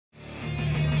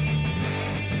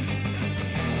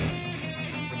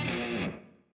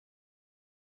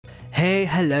Hey,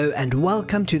 hello, and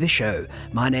welcome to the show.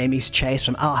 My name is Chace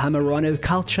from our Hammerano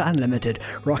Culture Unlimited,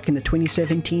 rocking the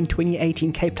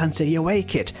 2017-2018 Cape Town City Away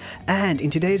kit. And in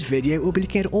today's video, we'll be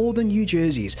looking at all the new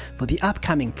jerseys for the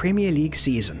upcoming Premier League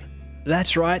season.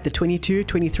 That's right, the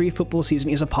 22-23 football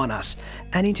season is upon us.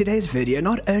 And in today's video,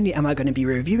 not only am I going to be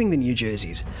reviewing the new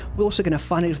jerseys, we're also going to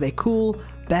find out if they're cool,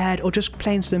 bad, or just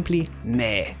plain simply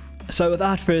meh. So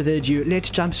without further ado, let's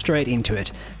jump straight into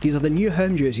it. These are the new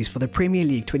home jerseys for the Premier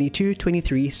League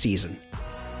 22-23 season.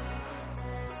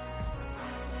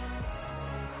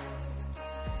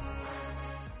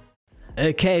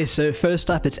 Okay, so first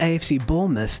up it's AFC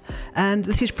Bournemouth, and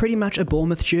this is pretty much a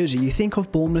Bournemouth jersey. You think of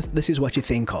Bournemouth, this is what you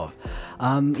think of.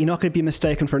 You're not going to be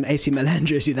mistaken for an AC Milan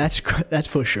jersey, that's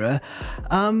for sure.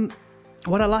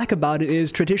 What I like about it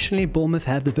is traditionally Bournemouth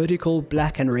have the vertical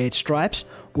black and red stripes,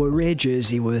 or a red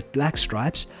jersey with black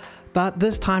stripes, but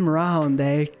this time around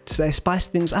they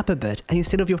spiced things up a bit, and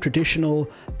instead of your traditional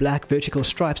black vertical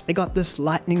stripes, they got this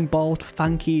lightning bolt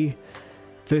funky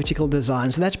vertical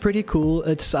design, so that's pretty cool.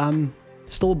 It's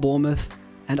still Bournemouth,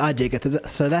 and I dig it,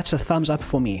 so that's a thumbs up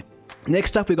for me.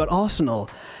 Next up we got Arsenal,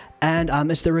 and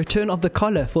it's the return of the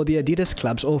collar for the Adidas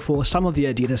clubs, or for some of the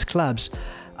Adidas clubs.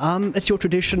 It's your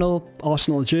traditional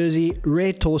Arsenal jersey,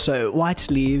 red torso, white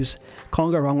sleeves,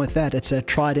 can't go wrong with that. It's a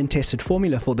tried and tested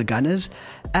formula for the Gunners.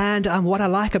 And what I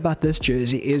like about this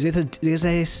jersey is there's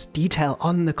a detail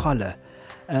on the collar,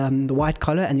 the white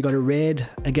collar, and you got a red,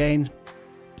 again,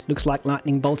 looks like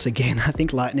lightning bolts again. I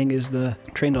think lightning is the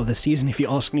trend of the season if you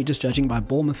ask me, just judging by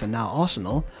Bournemouth and now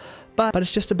Arsenal. But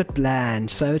it's just a bit bland,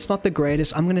 so it's not the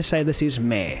greatest. I'm going to say this is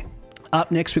meh.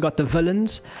 Up next we got the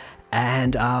Villains.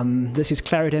 And this is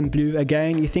claret and blue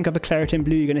again. You think of a claret and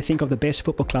blue, you're going to think of the best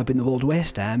football club in the world,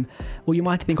 West Ham. Or you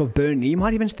might think of Burnley, you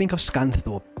might even think of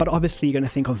Scunthorpe, but obviously you're going to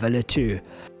think of Villa too.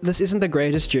 This isn't the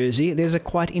greatest jersey. There's a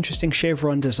quite interesting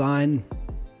chevron design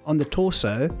on the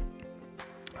torso,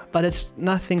 but it's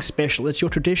nothing special. It's your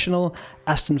traditional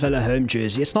Aston Villa home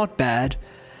jersey. It's not bad,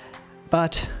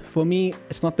 but for me,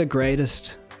 it's not the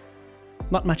greatest.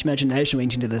 Not much imagination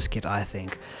went into this kit, I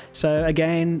think. So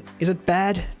again, is it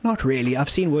bad? Not really. I've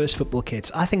seen worse football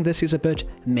kits. I think this is a bit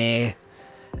meh.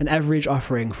 An average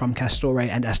offering from Castore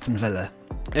and Aston Villa.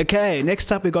 Okay,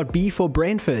 next up we got B for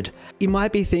Brentford. You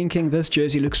might be thinking this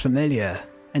jersey looks familiar.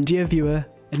 And dear viewer,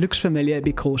 it looks familiar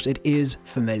because it is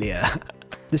familiar.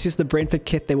 This is the Brentford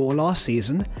kit they wore last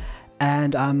season.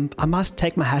 And I must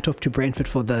take my hat off to Brentford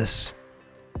for this.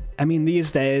 I mean,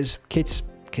 these days,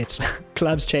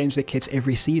 clubs change their kits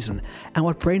every season, and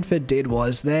what Brentford did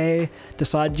was they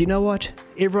decided, you know what,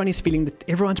 everyone is feeling that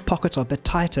everyone's pockets are a bit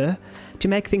tighter. To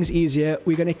make things easier,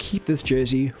 we're going to keep this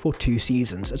jersey for 2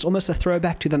 seasons. It's almost a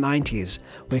throwback to the 90s,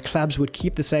 where clubs would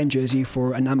keep the same jersey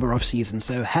for a number of seasons.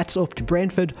 So hats off to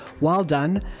Brentford, well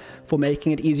done for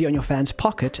making it easy on your fans'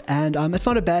 pocket. And it's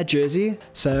not a bad jersey,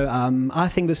 so I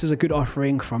think this is a good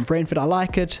offering from Brentford. I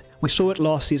like it. We saw it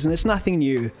last season. It's nothing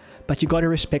new, but you got to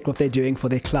respect what they're doing for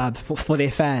their club, for their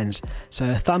fans.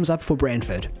 So thumbs up for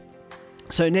Brentford.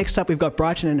 So next up we've got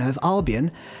Brighton and Hove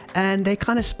Albion, and they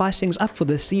kind of spice things up for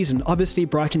this season. Obviously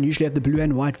Brighton usually have the blue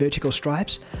and white vertical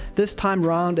stripes. This time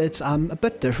round it's a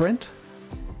bit different.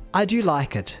 I do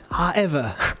like it.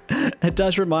 However, it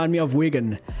does remind me of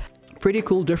Wigan. Pretty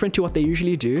cool, different to what they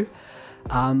usually do.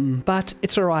 But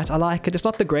it's alright, I like it. It's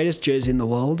not the greatest jersey in the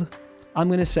world. I'm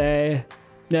going to say,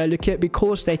 no, look here,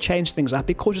 because they changed things up,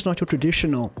 because it's not your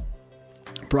traditional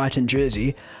Brighton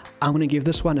jersey, I'm going to give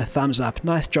this one a thumbs up.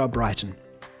 Nice job, Brighton.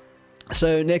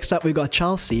 So next up we got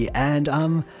Chelsea,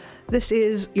 and this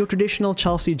is your traditional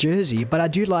Chelsea jersey, but I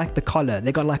do like the collar.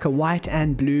 They got like a white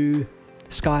and blue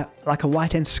sky, like a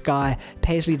white and sky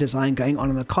paisley design going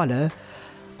on the collar.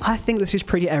 I think this is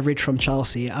pretty average from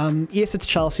Chelsea. Yes, it's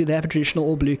Chelsea, they have a traditional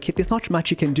all blue kit. There's not much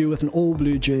you can do with an all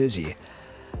blue jersey.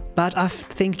 But I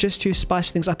think just to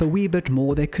spice things up a wee bit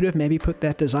more, they could have maybe put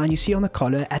that design you see on the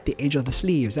collar at the edge of the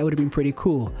sleeves. That would have been pretty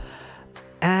cool.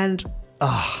 And,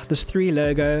 this 3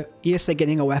 logo, yes, they're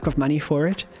getting a whack of money for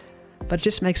it, but it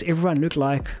just makes everyone look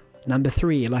like number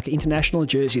 3, like international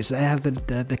jerseys. They have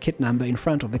the kit number in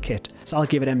front of the kit. So I'll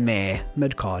give it a meh,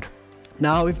 mid-card.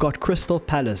 Now we've got Crystal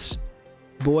Palace.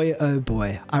 Boy, oh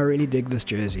boy, I really dig this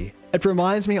jersey. It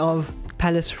reminds me of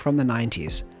Palace from the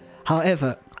 90s.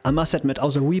 However, I must admit, I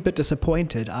was a wee bit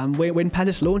disappointed. When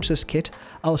Palace launched this kit,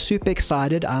 I was super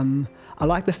excited. I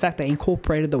like the fact they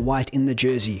incorporated the white in the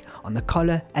jersey, on the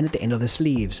collar and at the end of the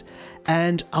sleeves.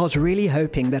 And I was really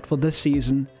hoping that for this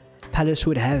season, Palace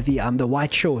would have the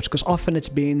white shorts, because often it's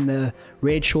been the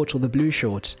red shorts or the blue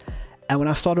shorts. And when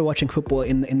I started watching football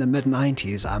in the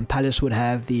mid-90s, Palace would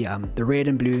have the red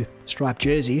and blue striped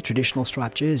jersey, traditional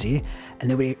striped jersey,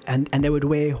 and they would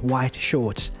wear white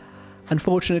shorts.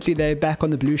 Unfortunately, they're back on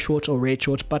the blue shorts or red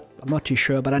shorts, but I'm not too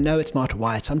sure, but I know it's not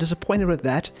white, so I'm disappointed with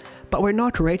that. But we're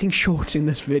not rating shorts in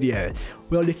this video.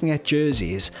 We're looking at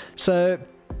jerseys. So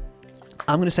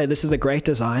I'm going to say this is a great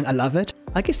design. I love it.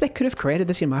 I guess they could have created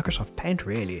this in Microsoft Paint,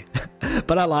 really.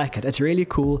 But I like it. It's really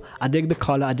cool. I dig the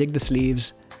collar. I dig the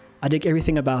sleeves. I dig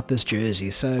everything about this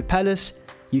jersey. So Palace,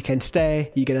 you can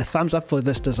stay. You get a thumbs up for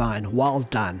this design. Well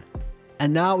done.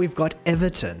 And now we've got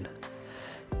Everton.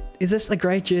 Is this a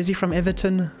great jersey from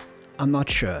Everton? I'm not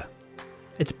sure.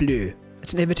 It's blue.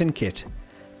 It's an Everton kit.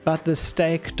 But the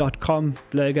stake.com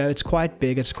logo, it's quite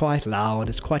big. It's quite loud.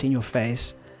 It's quite in your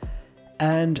face.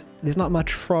 And there's not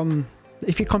much from...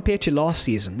 If you compare to last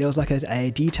season, there was like a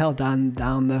detail down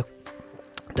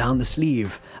the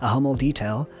sleeve, a Hummel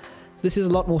detail. This is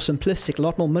a lot more simplistic, a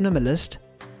lot more minimalist,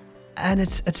 and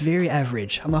it's very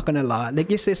average. I'm not gonna lie. I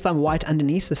guess there's some white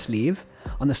underneath the sleeve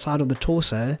on the side of the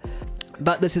torso,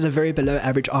 but this is a very below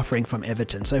average offering from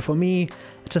Everton. So for me,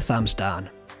 it's a thumbs down.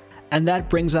 And that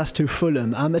brings us to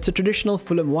Fulham. It's a traditional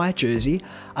Fulham white jersey.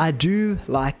 I do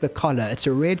like the collar. It's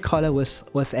a red collar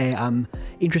with a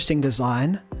interesting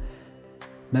design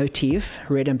motif,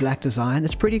 red and black design.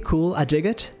 It's pretty cool. I dig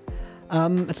it.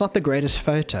 It's not the greatest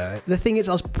photo. The thing is,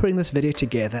 I was putting this video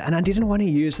together and I didn't want to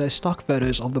use those stock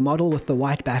photos of the model with the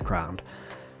white background.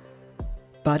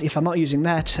 But if I'm not using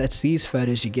that, it's these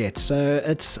photos you get. So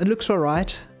it looks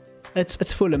alright.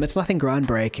 It's Fulham. It's nothing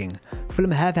groundbreaking.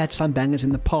 Fulham have had some bangers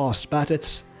in the past, but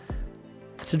it's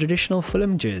a traditional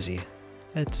Fulham jersey.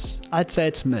 I'd say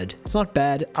it's mid. It's not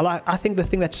bad. I think the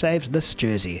thing that saves this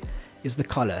jersey is the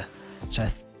collar. So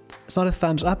it's not a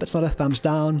thumbs up, it's not a thumbs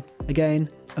down. Again,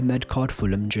 a mid-card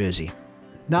Fulham jersey.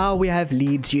 Now we have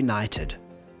Leeds United.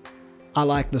 I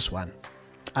like this one.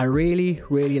 I really,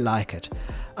 really like it.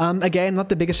 Again, not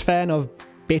the biggest fan of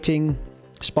betting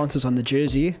sponsors on the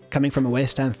jersey, coming from a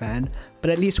West Ham fan, but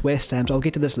at least West Ham's, I'll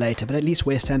get to this later, but at least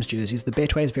West Ham's jerseys, the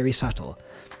betway is very subtle.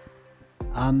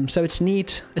 So it's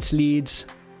neat, it's Leeds,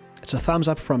 it's a thumbs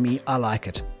up from me, I like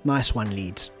it. Nice one,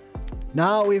 Leeds.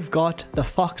 Now we've got the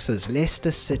Foxes,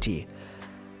 Leicester City.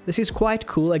 This is quite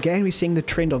cool. Again, we're seeing the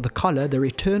trend of the collar, the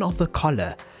return of the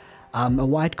collar. A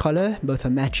white collar, both a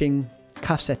matching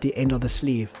cuffs at the end of the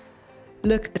sleeve.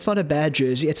 Look, it's not a bad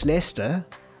jersey, it's Leicester.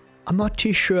 I'm not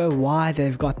too sure why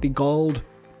they've got the gold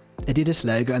Adidas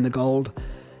logo and the gold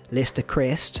Leicester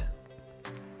crest.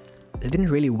 They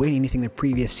didn't really win anything the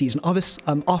previous season.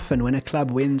 Often when a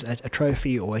club wins a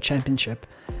trophy or a championship,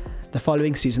 the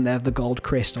following season they have the gold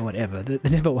crest or whatever. They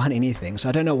never won anything, so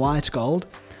I don't know why it's gold.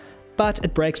 But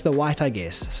it breaks the white, I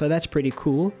guess, so that's pretty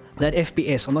cool. That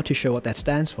FBS, I'm not too sure what that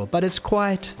stands for, but it's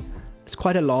quite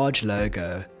a large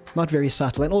logo, not very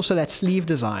subtle. And also that sleeve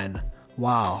design,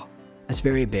 wow, that's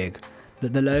very big.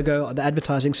 The logo, the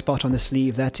advertising spot on the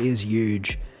sleeve, that is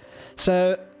huge.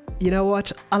 So, you know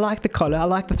what, I like the collar, I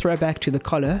like the throwback to the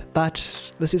collar, but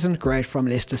this isn't great from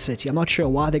Leicester City. I'm not sure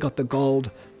why they got the gold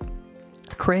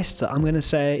crest. So I'm going to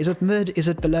say, is it mid, is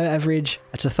it below average?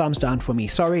 It's a thumbs down for me.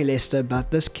 Sorry Leicester, but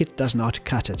this kit does not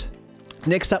cut it.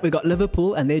 Next up we got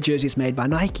Liverpool, and their jersey is made by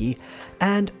Nike.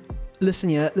 And listen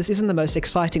here, this isn't the most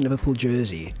exciting Liverpool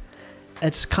jersey.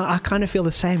 I kind of feel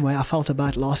the same way I felt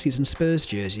about last season's Spurs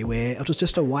jersey, where it was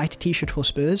just a white t-shirt for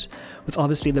Spurs, with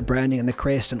obviously the branding and the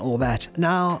crest and all that.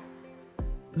 Now,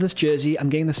 this jersey, I'm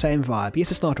getting the same vibe. Yes,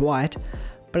 it's not white,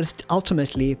 but it's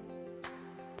ultimately,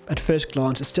 at first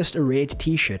glance, it's just a red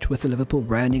t-shirt with the Liverpool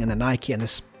branding and the Nike and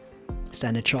this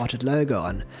standard chartered logo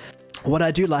on. What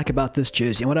I do like about this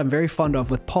jersey, and what I'm very fond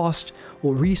of with past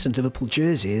or recent Liverpool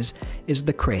jerseys, is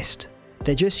the crest.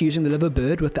 They're just using the liver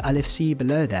bird with the LFC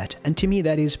below that, and to me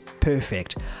that is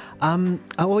perfect. I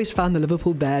always found the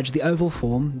Liverpool badge, the oval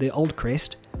form, the old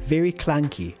crest, very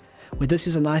clunky. Where this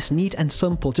is a nice, neat and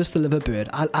simple, just the liver bird.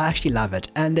 I actually love it,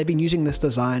 and they've been using this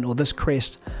design or this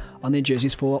crest on their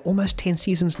jerseys for almost 10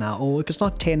 seasons now, or if it's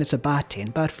not 10, it's about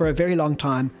 10, but for a very long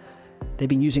time they've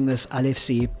been using this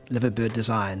LFC liverbird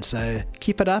design, so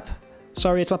keep it up.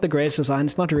 Sorry, it's not the greatest design,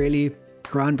 it's not really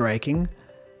groundbreaking,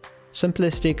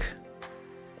 simplistic,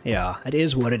 yeah, it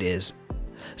is what it is.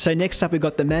 So next up we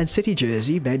got the Man City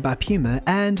jersey made by Puma,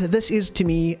 and this is to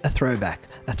me a throwback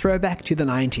to the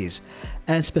 90s,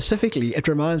 and specifically it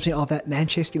reminds me of that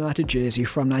Manchester United jersey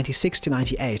from 96 to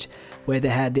 98 where they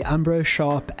had the Umbro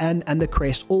sharp and the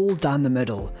crest all down the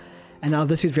middle. And now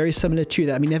this is very similar to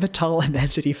that. I mean, never tell a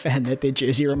Man City fan that their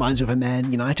jersey reminds you of a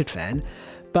Man United fan,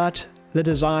 but the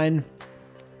design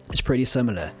is pretty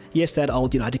similar. Yes, that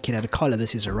old United kit had a collar,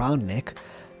 this is a round neck,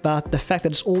 but the fact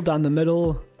that it's all down the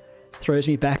middle, throws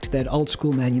me back to that old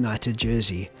school Man United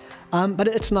jersey. But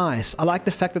it's nice. I like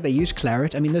the fact that they use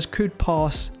claret. I mean, this could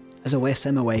pass as a West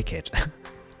Ham away kit.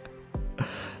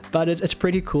 But it's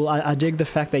pretty cool. I dig the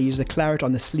fact they use the claret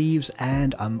on the sleeves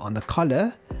and on the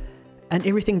collar. And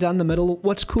everything down the middle.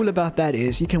 What's cool about that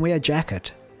is you can wear a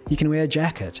jacket. You can wear a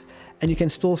jacket. And you can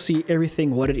still see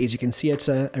everything what it is. You can see it's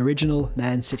an original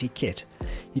Man City kit.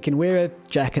 You can wear a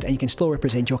jacket and you can still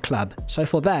represent your club. So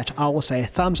for that, I will say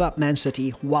thumbs up Man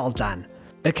City, well done.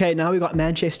 Okay, now we've got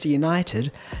Manchester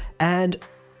United. And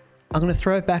I'm going to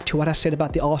throw it back to what I said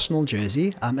about the Arsenal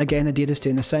jersey. Again, Adidas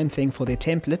doing the same thing for their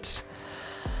templates.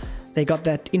 They got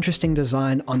that interesting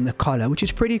design on the collar, which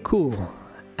is pretty cool.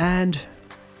 And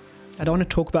I don't want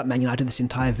to talk about Man United this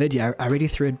entire video. I already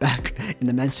threw it back in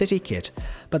the Man City kit.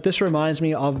 But this reminds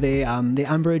me of their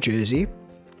Umbro jersey.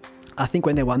 I think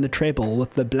when they won the treble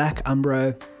with the black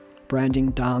Umbro branding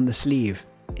down the sleeve.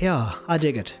 Yeah, I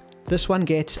dig it. This one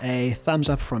gets a thumbs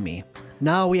up from me.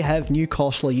 Now we have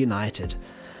Newcastle United.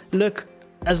 Look,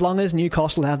 as long as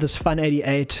Newcastle have this Fun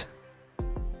 88,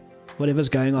 whatever's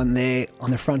going on there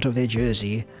on the front of their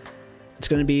jersey, it's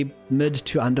going to be mid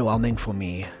to underwhelming for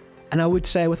me. And I would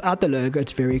say without the logo,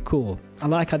 it's very cool. I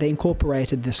like how they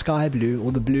incorporated the sky blue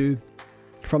or the blue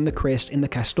from the crest in the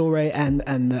Castore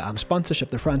and the sponsorship,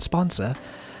 the front sponsor.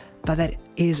 But that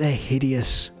is a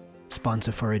hideous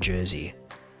sponsor for a jersey.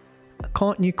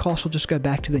 Can't Newcastle just go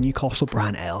back to the Newcastle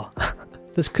Brown Ale?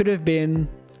 This could have been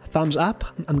thumbs up.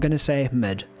 I'm going to say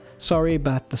mid. Sorry,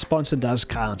 but the sponsor does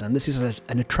count, and this is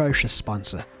an atrocious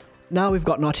sponsor. Now we've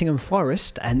got Nottingham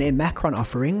Forest and their Macron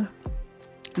offering.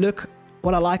 Look,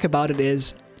 what I like about it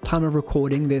is, time of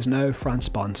recording, there's no front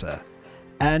sponsor.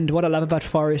 And what I love about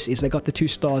Forest is they got the 2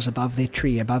 stars above their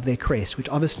tree, above their crest, which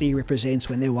obviously represents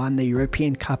when they won the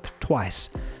European Cup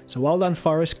twice. So well done,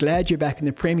 Forest. Glad you're back in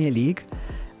the Premier League.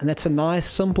 And that's a nice,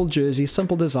 simple jersey,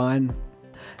 simple design.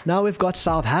 Now we've got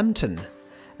Southampton.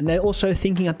 And they're also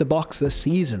thinking at the box this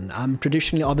season.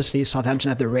 Traditionally, obviously, Southampton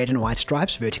have the red and white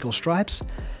stripes, vertical stripes.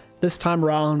 This time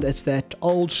around, it's that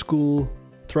old school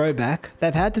throwback.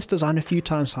 They've had this design a few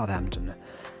times, Southampton.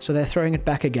 So they're throwing it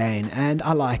back again, and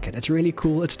I like it. It's really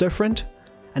cool, it's different,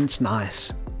 and it's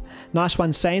nice. Nice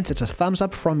one, Saints. It's a thumbs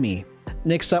up from me.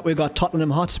 Next up, we've got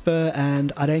Tottenham Hotspur,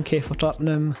 and I don't care for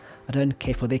Tottenham. I don't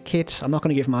care for their kit. I'm not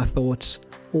going to give my thoughts.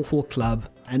 Awful club.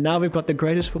 And now we've got the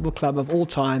greatest football club of all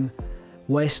time,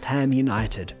 West Ham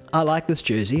United. I like this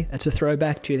jersey. It's a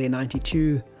throwback to their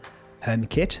 92 home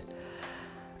kit.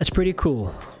 It's pretty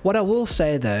cool. What I will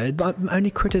say though, my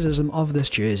only criticism of this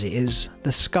jersey is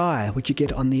the sky, which you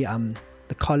get on the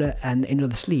collar and the end of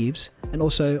the sleeves, and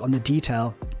also on the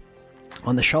detail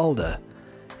on the shoulder.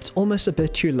 It's almost a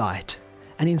bit too light,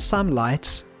 and in some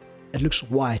lights it looks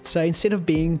white. So instead of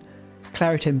being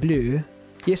claret and blue,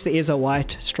 yes, there is a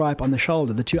white stripe on the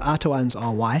shoulder. The 2 outer ones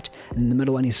are white, and the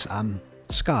middle one is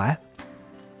sky.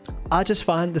 I just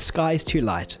find the sky is too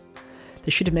light. They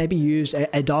should have maybe used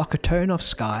a darker tone of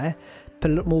sky,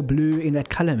 put a little more blue in that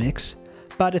color mix,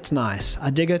 but it's nice. I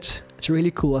dig it. It's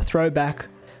really cool. A throwback.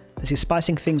 This is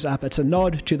spicing things up. It's a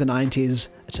nod to the 90s.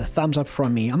 It's a thumbs up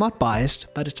from me. I'm not biased,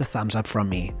 but it's a thumbs up from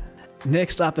me.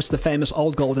 Next up is the famous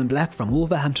old gold and black from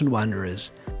Wolverhampton Wanderers.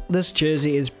 This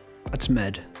jersey it's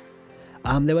mid.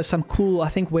 There was some cool, I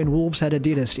think when Wolves had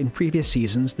Adidas in previous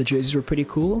seasons, the jerseys were pretty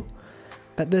cool,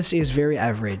 but this is very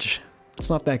average. It's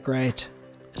not that great.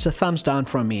 It's a thumbs down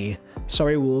from me.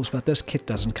 Sorry Wolves, but this kit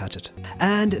doesn't cut it.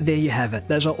 And there you have it.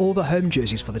 Those are all the home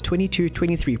jerseys for the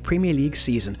 22-23 Premier League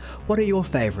season. What are your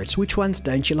favourites? Which ones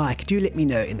don't you like? Do let me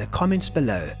know in the comments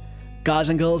below. Guys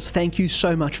and girls, thank you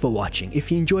so much for watching.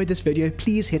 If you enjoyed this video,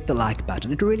 please hit the like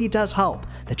button. It really does help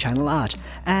the channel out.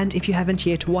 And if you haven't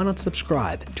yet, why not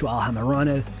subscribe to our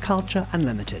Hammerano Culture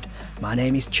Unlimited. My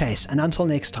name is Chace, and until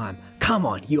next time, come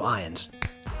on, you Irons.